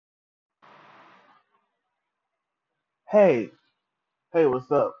Hey, hey,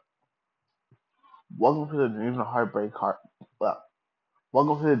 what's up? Welcome to the Dreams and Heartbreak well,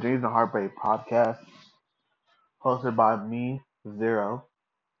 welcome to the Dreams and Heartbreak podcast, hosted by me, Zero.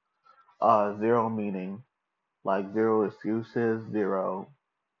 Zero meaning like zero excuses, zero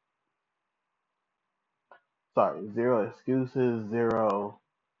excuses, zero.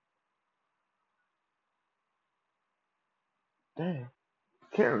 Dang,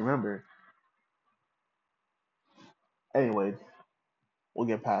 can't remember. Anyways, we'll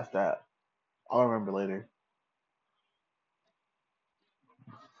get past that. I'll remember later.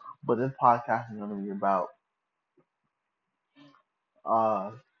 But this podcast is going to be about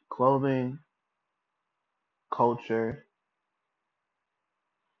uh clothing, culture,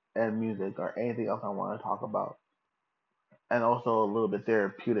 and music, or anything else I want to talk about, and also a little bit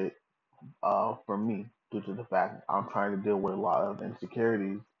therapeutic for me due to the fact I'm trying to deal with a lot of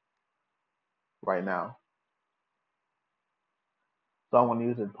insecurities right now. So I want to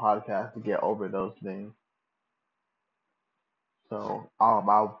use this podcast to get over those things. So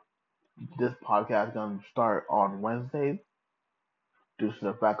this podcast is gonna start on Wednesdays due to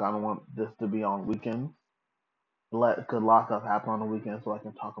the fact I don't want this to be on weekends. Could lot of stuff happen on the weekends, so I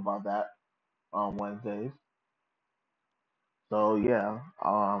can talk about that on Wednesdays. So yeah,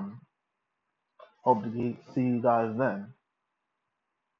 hope to see you guys then.